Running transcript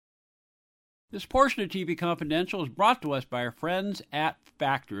This portion of TV Confidential is brought to us by our friends at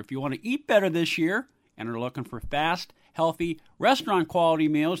Factor. If you want to eat better this year and are looking for fast, healthy, restaurant-quality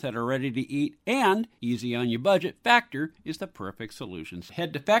meals that are ready to eat and easy on your budget, Factor is the perfect solution.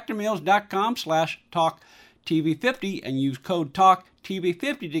 Head to factormeals.com/TalkTV50 and use code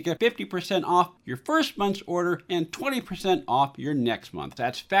TALKTV50 to get 50% off your first month's order and 20% off your next month.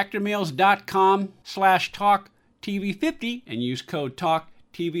 That's factormeals.com/TalkTV50 and use code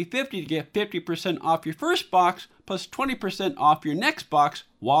TALKTV50 to get 50% off your first box plus 20% off your next box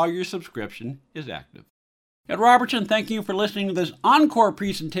while your subscription is active. Ed Robertson, thank you for listening to this encore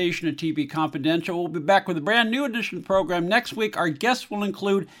presentation of TV Confidential. We'll be back with a brand new edition of the program next week. Our guests will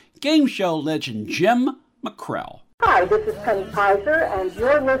include game show legend Jim McCrell. Hi, this is Penny Kaiser, and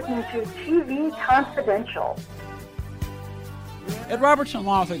you're listening to TV Confidential. Ed Robertson,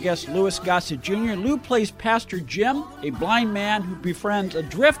 along with our guest Louis Gossett Jr. Lou plays Pastor Jim, a blind man who befriends a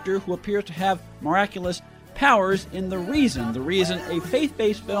drifter who appears to have miraculous powers in The Reason, a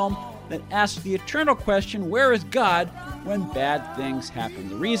faith-based film that asks the eternal question, where is God when bad things happen?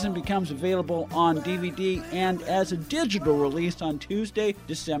 The Reason becomes available on DVD and as a digital release on Tuesday,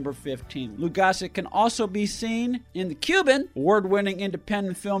 December 15th. Lou Gossett can also be seen in The Cuban, award-winning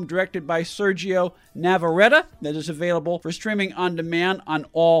independent film directed by Sergio Navarrete that is available for streaming on demand on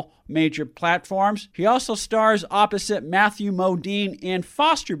all major platforms. He also stars opposite Matthew Modine in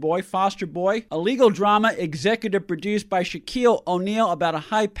Foster Boy, a legal drama executive produced by Shaquille O'Neal about a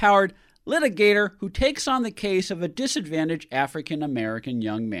high-powered litigator who takes on the case of a disadvantaged African-American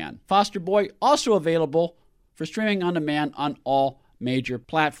young man. Foster Boy also available for streaming on demand on all major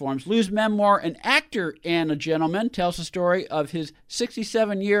platforms. Lou's memoir, An Actor and a Gentleman, tells the story of his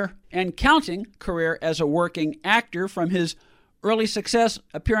 67-year and counting career as a working actor, from his early success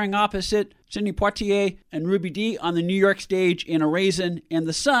appearing opposite Sidney Poitier and Ruby Dee on the New York stage in A Raisin in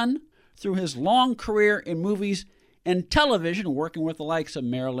the Sun, through his long career in movies and television, working with the likes of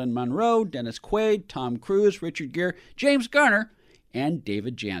Marilyn Monroe, Dennis Quaid, Tom Cruise, Richard Gere, James Garner, and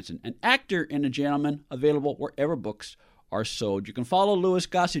David Jansen. An Actor and a Gentleman, available wherever books are sold. You can follow Louis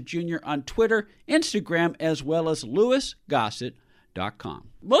Gossett Jr. on Twitter, Instagram, as well as louisgossett.com.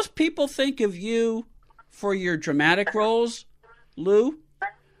 Most people think of you for your dramatic roles, Lou,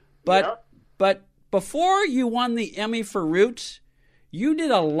 but before you won the Emmy for Roots, you did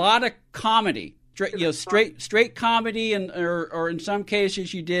a lot of comedy. Straight comedy, and or in some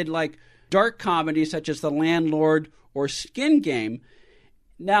cases you did like dark comedy such as The Landlord or Skin Game.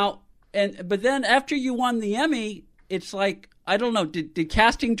 Now, but then after you won the Emmy, it's like, I don't know, did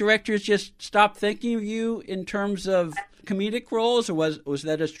casting directors just stop thinking of you in terms of comedic roles, or was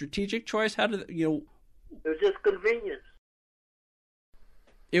that a strategic choice? How did It was just convenience.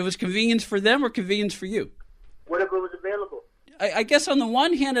 It was convenience for them or convenience for you? Whatever was available. I guess on the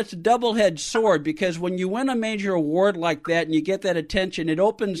one hand, it's a double-edged sword, because when you win a major award like that and you get that attention, it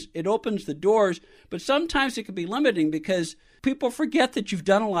opens the doors. But sometimes it can be limiting because people forget that you've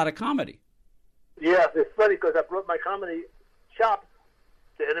done a lot of comedy. Yeah, it's funny because I brought my comedy shop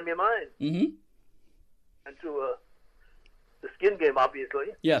to Enemy of Mine. Mm-hmm. And to the Skin Game,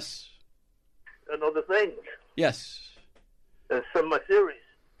 obviously. Yes. And other things. Yes. And some of my series.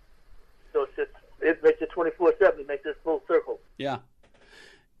 So it makes it 24/7. It makes it full circle. Yeah,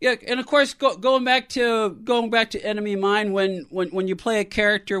 yeah, and of course, going back to Enemy of Mine, when you play a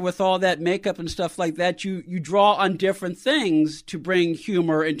character with all that makeup and stuff like that, you draw on different things to bring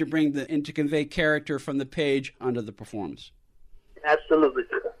humor and to convey character from the page onto the performance. Absolutely,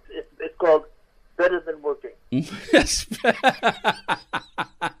 it's called Better Than Working. Yes.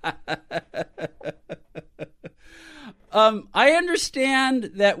 I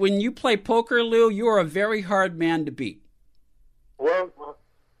understand that when you play poker, Lou, you are a very hard man to beat. Well,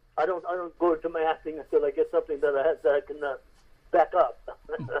 I don't go into my acting until I get something that I can back up.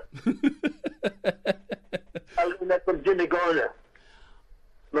 I learned that from Jimmy Garner,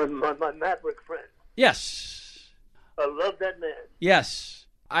 my Maverick friend. Yes. I love that man. Yes.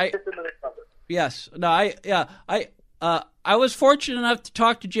 Yes. No. I was fortunate enough to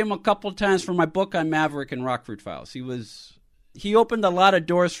talk to Jim a couple of times for my book on Maverick and Rockford Files. He opened a lot of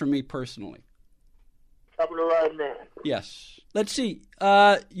doors for me personally. Top of the line man. Yes. Let's see.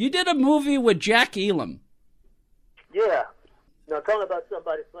 You did a movie with Jack Elam. Yeah. Now talk about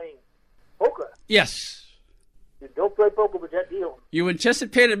somebody playing poker. Yes. You don't play poker with Jack Elam. You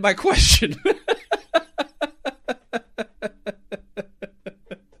anticipated my question.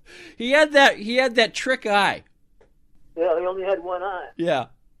 He had that trick eye. Yeah, he only had one eye. Yeah.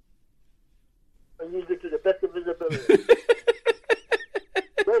 And used it to the best of his ability.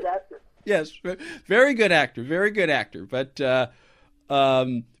 Great actor. Yes, very good actor. Very good actor. But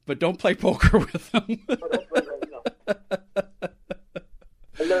But don't play poker with them. No, don't play that, no.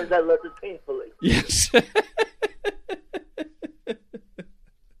 I learned that lesson painfully. Yes.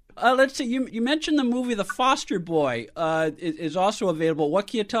 Let's see. You mentioned the movie The Foster Boy is also available. What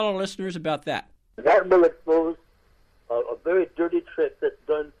can you tell our listeners about that? That will expose a very dirty trick that's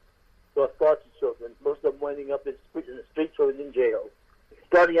done to our foster children, most of them winding up in the streets or in jail,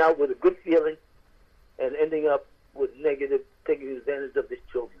 starting out with a good feeling and ending up with negative, taking advantage of these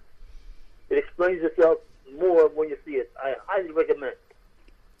children. It explains itself more when you see it. I highly recommend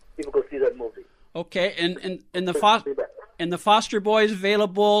people go see that movie. Okay, and the Foster Boy is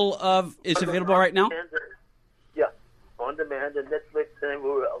available. Is available right now? Yeah, on demand and Netflix and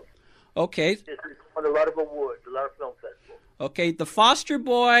everywhere else. Okay. It's won a lot of awards, a lot of film festivals. Okay, The Foster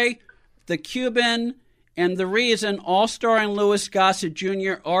Boy, The Cuban, and The Reason, all starring Louis Gossett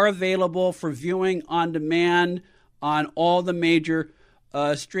Jr., are available for viewing on demand on all the major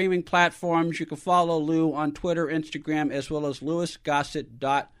streaming platforms. You can follow Lou on Twitter, Instagram, as well as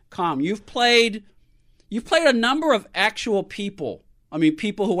louisgossett.com. You've played a number of actual people. I mean,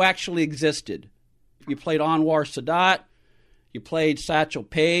 people who actually existed. You played Anwar Sadat. You played Satchel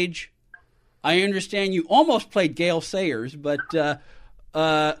Paige. I understand you almost played Gale Sayers, but...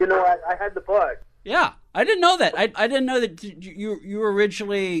 I had the part. Yeah, I didn't know that. I didn't know that you were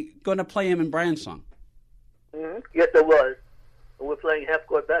originally going to play him in Brian's song. Mm-hmm. Yes, I was. We're playing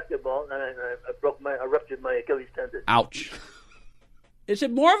half-court basketball, and I ruptured my Achilles tendon. Ouch. Is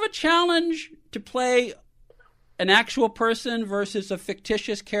it more of a challenge to play an actual person versus a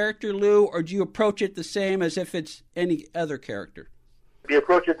fictitious character, Lou, or do you approach it the same as if it's any other character? You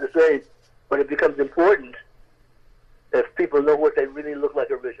approach it the same, but it becomes important if people know what they really look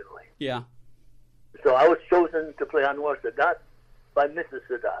like originally. Yeah. So I was chosen to play Anwar Sadat by Mrs.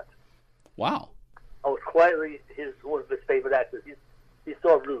 Sadat. Wow. I was quietly one of his favorite actors. He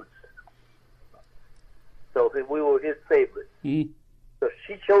saw Roots. So we were his favorites. Mm. So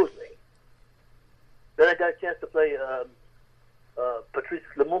she chose me. Then I got a chance to play Patrice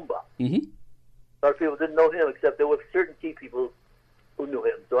Lumumba. Mm-hmm. A lot of people didn't know him, except there were certain key people who knew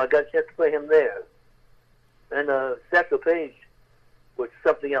him. So I got a chance to play him there. And Satchel Paige was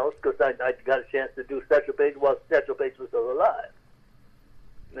something else, because I got a chance to do Satchel Paige while Satchel Paige was still alive.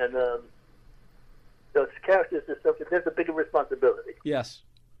 And those characters are something, there's a bigger responsibility. Yes.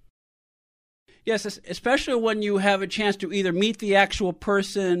 Yes, especially when you have a chance to either meet the actual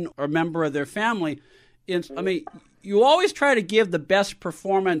person or member of their family. I mean, you always try to give the best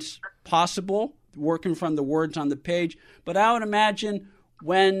performance possible, working from the words on the page. But I would imagine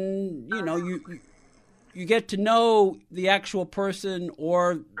when, you get to know the actual person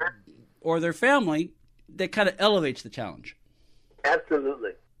or their family, that kind of elevates the challenge.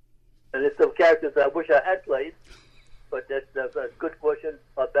 Absolutely. And there's some characters I wish I had played, but that's a good fortune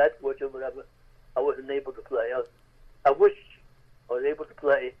or bad fortune, whatever. I wasn't able to play. I wish I was able to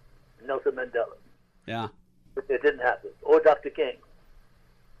play Nelson Mandela. Yeah. But it didn't happen. Or Dr. King.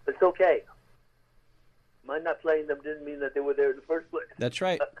 But it's okay. My not playing them didn't mean that they were there in the first place. That's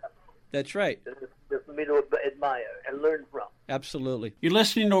right. That's right. It's for me to admire and learn from. Absolutely. You're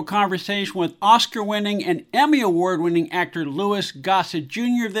listening to a conversation with Oscar-winning and Emmy Award-winning actor Louis Gossett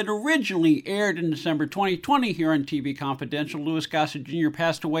Jr. that originally aired in December 2020 here on TV Confidential. Louis Gossett Jr.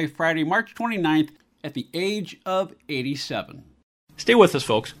 passed away Friday, March 29th at the age of 87. Stay with us,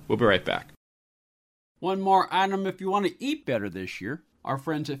 folks. We'll be right back. One more item if you want to eat better this year. Our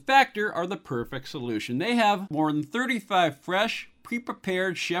friends at Factor are the perfect solution. They have more than 35 fresh,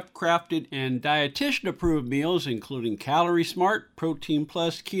 pre-prepared, chef-crafted, and dietitian-approved meals, including Calorie Smart, Protein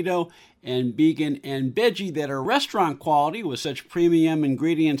Plus, Keto, and Vegan and Veggie that are restaurant quality with such premium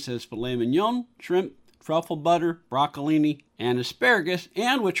ingredients as filet mignon, shrimp, truffle butter, broccolini, and asparagus,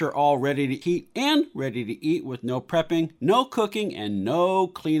 and which are all ready to heat and ready to eat with no prepping, no cooking, and no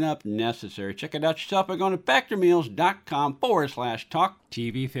cleanup necessary. Check it out yourself by going to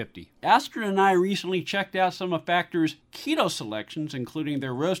factormeals.com/talktv50. Astrid and I recently checked out some of Factor's keto selections, including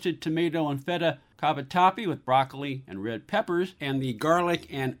their roasted tomato and feta cavatappi with broccoli and red peppers, and the garlic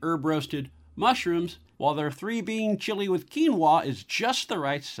and herb roasted mushrooms, while their 3-bean chili with quinoa is just the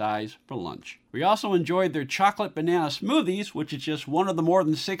right size for lunch. We also enjoyed their chocolate banana smoothies, which is just one of the more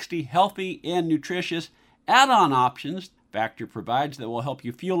than 60 healthy and nutritious add-on options Factor provides that will help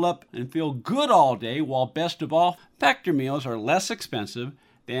you fuel up and feel good all day, while best of all, Factor meals are less expensive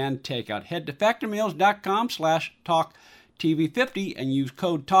than takeout. Head to factormeals.com/talktv50 and use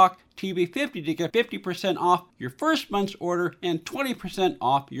code TALKTV50 to get 50% off your first month's order and 20%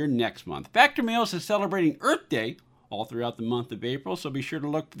 off your next month. Factor Meals is celebrating Earth Day all throughout the month of April, so be sure to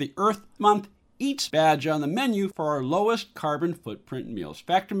look for the Earth Month Eats badge on the menu for our lowest carbon footprint meals.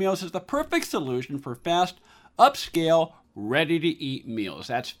 Factor Meals is the perfect solution for fast, upscale, ready-to-eat meals.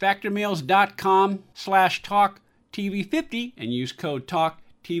 That's factormeals.com/TalkTV50 and use code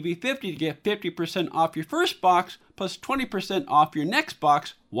TalkTV50 to get 50% off your first box plus 20% off your next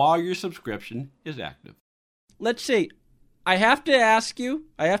box while your subscription is active. Let's see. I have to ask you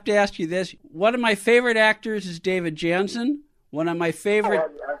this. One of my favorite actors is David Jansen. One of my favorite... Oh,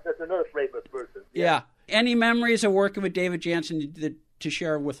 that's another favorite person. Yeah. Any memories of working with David Jansen to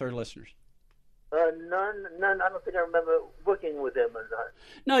share with our listeners? None. I don't think I remember working with him or not.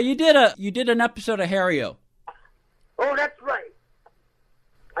 No, you did an episode of Harry-O. Oh, that's right.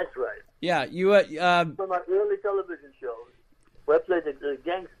 Yeah, you from my early television shows, where I played the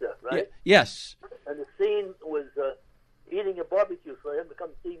gangster, right? Yes. And the scene was eating a barbecue for him to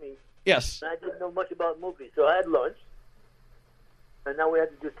come see me. Yes. And I didn't know much about movies, so I had lunch. And now we had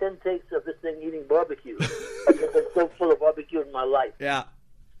to do 10 takes of this thing eating barbecue. I've never been so full of barbecue in my life. Yeah.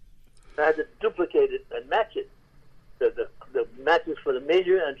 I had to duplicate it and match it. The matches for the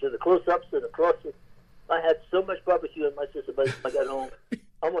major and to the close-ups and the crosses. I had so much barbecue in my system by the time I got home. I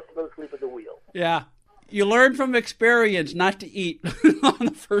almost fell asleep at the wheel. Yeah. You learn from experience not to eat on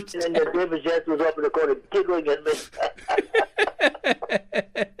the first And then David Jansen was up in the corner giggling at me.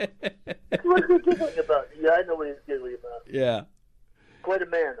 What is he giggling about? Yeah, I know what he's giggling about. Yeah. Quite a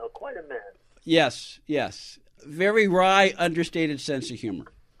man, though. Quite a man. Yes. Very wry, understated sense of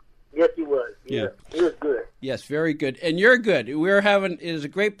humor. Yes, he was. Yeah. He was good. Yes, very good. And you're good. It is a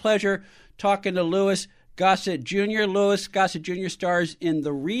great pleasure talking to Louis Gossett Jr. Louis Gossett Jr. stars in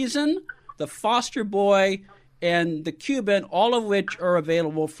The Reason, The Foster Boy, and The Cuban, all of which are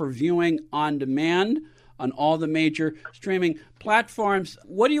available for viewing on demand on all the major streaming platforms.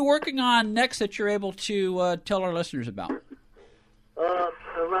 What are you working on next that you're able to tell our listeners about?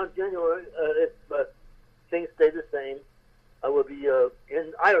 Around January, if things stay the same, I will be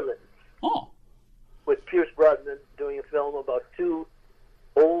in Ireland. Oh. With Pierce Brosnan doing a film about two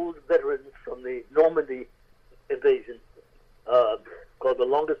old veterans from the Normandy invasion called The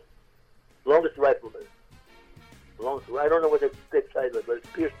Longest Rifleman. I don't know what the title is, but it's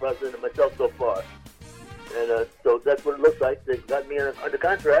Pierce Brosnan and myself so far. And so that's what it looks like. They've got me under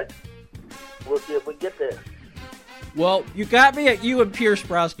contract. We'll see if we get there. Well, you got me at you and Pierce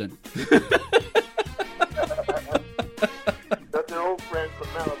Brosnan. That's an old friend from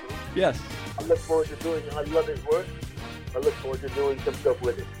Malibu. Yes. I look forward to doing it. I love his work. I look forward to doing some stuff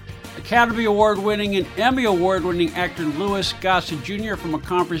with it. Academy Award-winning and Emmy Award-winning actor Louis Gossett Jr. from a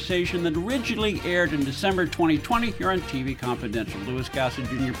conversation that originally aired in December 2020 here on TV Confidential. Louis Gossett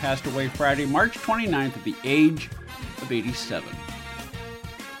Jr. passed away Friday, March 29th at the age of 87.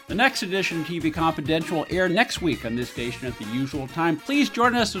 The next edition of TV Confidential will air next week on this station at the usual time. Please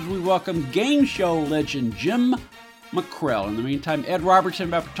join us as we welcome game show legend Jim McCrell. In the meantime, Ed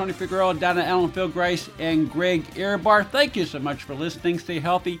Robertson, Tony Figueroa, Donna Allen, Phil Grice, and Greg Ehrbar, thank you so much for listening. Stay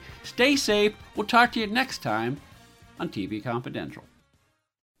healthy, stay safe. We'll talk to you next time on TV Confidential.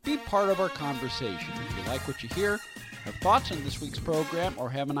 Be part of our conversation. If you like what you hear, have thoughts on this week's program, or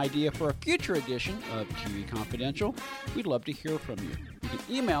have an idea for a future edition of TV Confidential, we'd love to hear from you. You can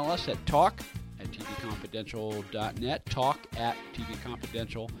email us at talk@tvconfidential.net,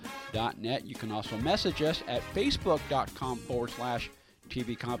 talk@tvconfidential.net. You can also message us at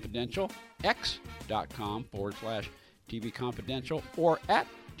facebook.com/TV Confidential, x.com/TV Confidential, or at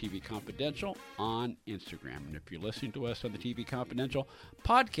TV Confidential on Instagram. And if you're listening to us on the TV Confidential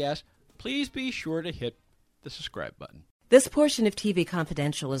podcast, please be sure to hit the subscribe button. This portion of TV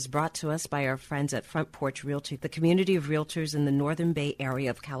Confidential is brought to us by our friends at Front Porch Realty, the community of realtors in the Northern Bay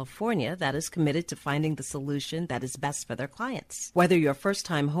area of California that is committed to finding the solution that is best for their clients. Whether you're a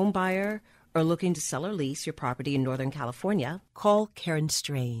first-time home buyer or looking to sell or lease your property in Northern California, call Karen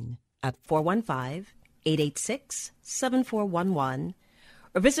Strain at 415-886-7411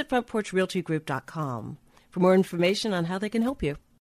 or visit frontporchrealtygroup.com for more information on how they can help you.